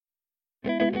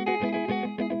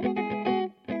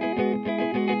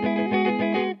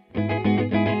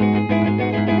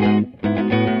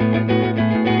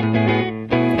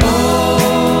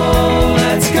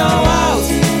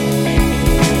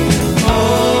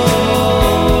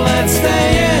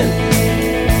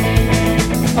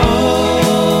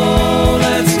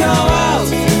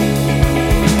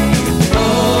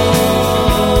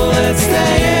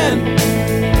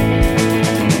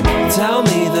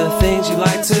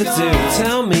to do.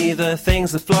 Tell me the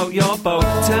things that float your boat.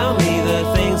 Tell me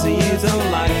the things that you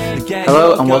don't like.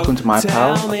 Hello and welcome to My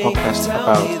Pal, a podcast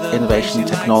about innovation,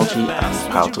 technology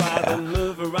and parental care.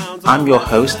 I'm your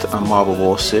host, Amara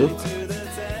Warsu,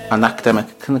 an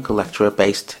academic clinical lecturer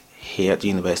based here at the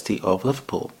University of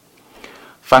Liverpool.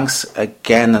 Thanks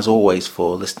again, as always,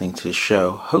 for listening to the show.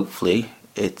 Hopefully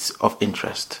it's of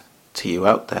interest to you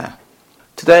out there.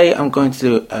 Today I'm going to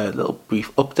do a little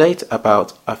brief update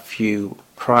about a few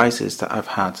prizes that I've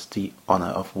had the honour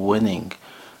of winning.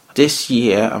 This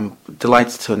year I'm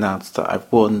delighted to announce that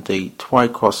I've won the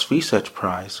Twycross Research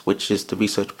Prize, which is the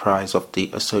research prize of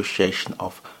the Association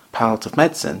of Palliative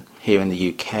Medicine here in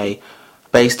the UK,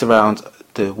 based around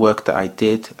the work that I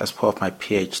did as part of my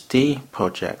PhD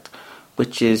project,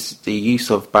 which is the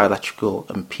use of bioelectrical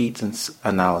impedance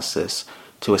analysis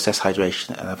to assess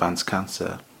hydration in advanced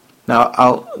cancer. Now,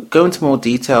 I'll go into more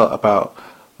detail about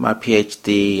my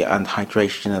PhD and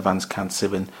hydration in advanced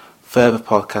cancer in further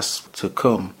podcasts to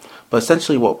come, but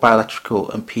essentially what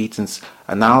bioelectrical impedance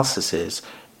analysis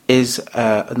is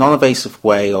a non-invasive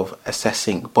way of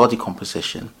assessing body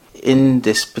composition. In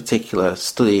this particular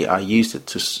study, I used it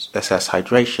to assess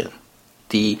hydration.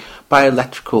 The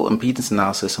bioelectrical impedance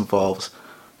analysis involves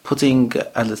putting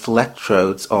little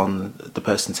electrodes on the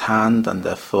person's hand and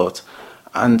their foot,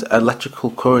 and electrical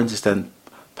current is then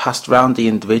passed around the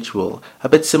individual, a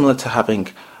bit similar to having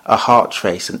a heart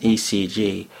trace, an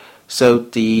ECG. So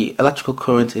the electrical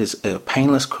current is a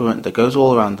painless current that goes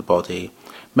all around the body,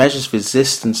 measures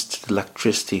resistance to the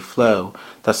electricity flow,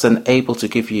 that's then able to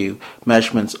give you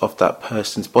measurements of that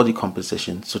person's body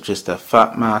composition, such as their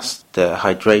fat mass, their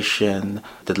hydration,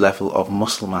 the level of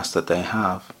muscle mass that they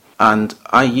have. And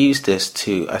I use this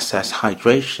to assess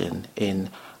hydration in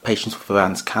patients with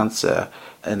advanced cancer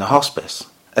in a hospice.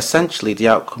 Essentially, the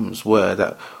outcomes were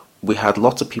that we had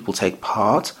lots of people take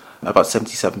part. About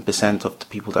 77% of the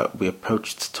people that we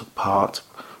approached took part,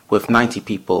 with 90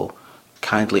 people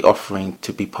kindly offering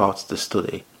to be part of the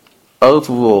study.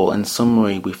 Overall, in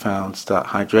summary, we found that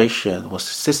hydration was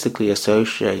statistically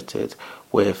associated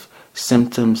with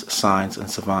symptoms, signs and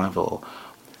survival.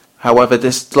 However,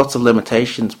 there's lots of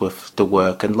limitations with the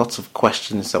work and lots of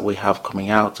questions that we have coming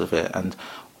out of it, and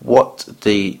what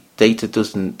the data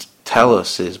doesn't tell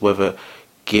us is whether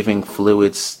giving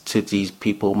fluids to these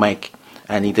people make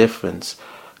any difference.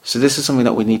 So this is something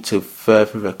that we need to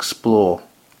further explore.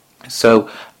 So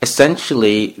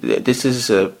essentially, this is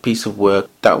a piece of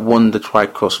work that won the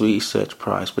Twycross Research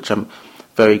Prize, which I'm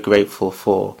very grateful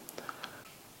for.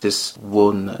 This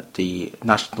won the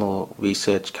National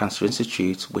Research Cancer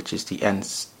Institute, which is the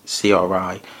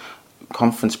NCRI,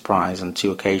 conference prize on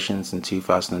two occasions in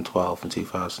 2012 and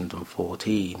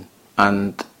 2014.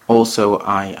 And also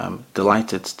I am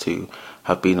delighted to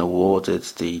have been awarded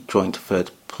the joint third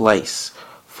place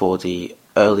for the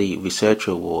Early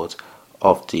Researcher Award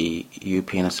of the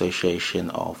European Association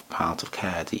of Palliative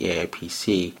Care, the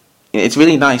AAPC. It's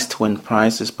really nice to win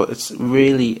prizes, but it's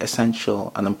really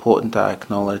essential and important that I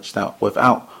acknowledge that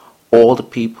without all the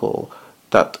people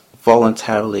that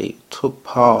voluntarily took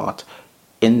part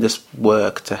in this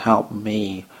work to help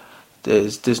me,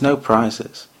 there's no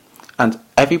prizes. And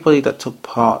everybody that took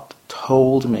part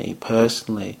told me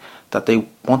personally that they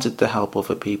wanted to help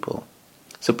other people.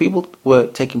 So people were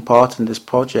taking part in this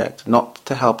project not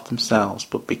to help themselves,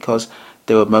 but because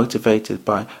they were motivated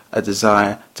by a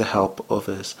desire to help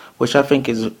others, which I think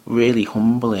is really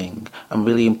humbling and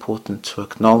really important to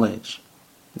acknowledge.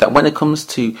 That when it comes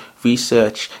to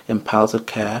research in palliative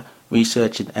care,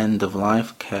 research in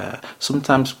end-of-life care,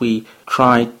 sometimes we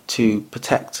try to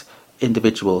protect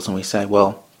individuals and we say,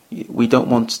 well, we don't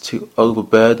want to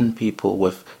overburden people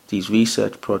with these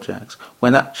research projects,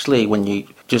 when actually when you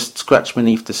just scratch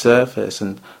beneath the surface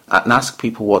and ask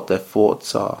people what their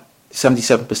thoughts are,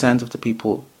 77% of the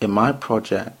people in my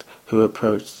project who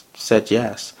approached said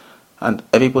yes, and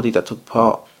everybody that took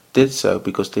part did so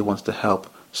because they wanted to help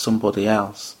somebody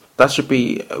else. That should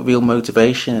be a real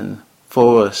motivation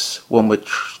for us when we're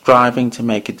striving to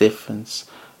make a difference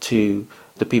to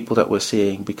the people that we're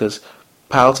seeing, because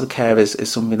palliative care is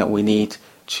something that we need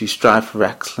to strive for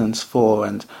excellence for,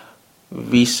 and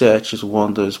research is one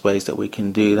of those ways that we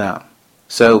can do that.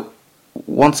 So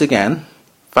once again,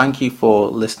 thank you for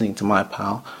listening to My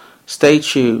Pal. Stay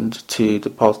tuned to the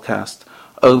podcast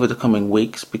over the coming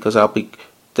weeks, because I'll be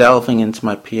delving into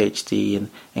my PhD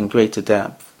in greater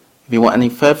depth. If you want any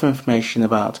further information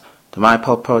about the My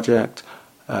Pal project,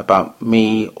 about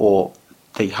me, or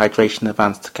the Hydration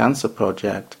Advanced Cancer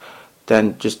project,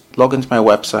 then just log into my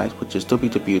website, which is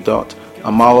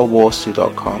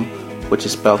www.amarawarsu.com, which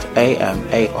is spelled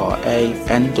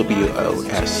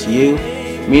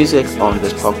AMARANWOSU, Music on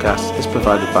this podcast is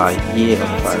provided by Year of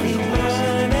the Fiery Horse,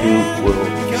 who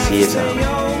will see us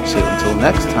out. So until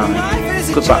next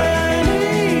time, goodbye.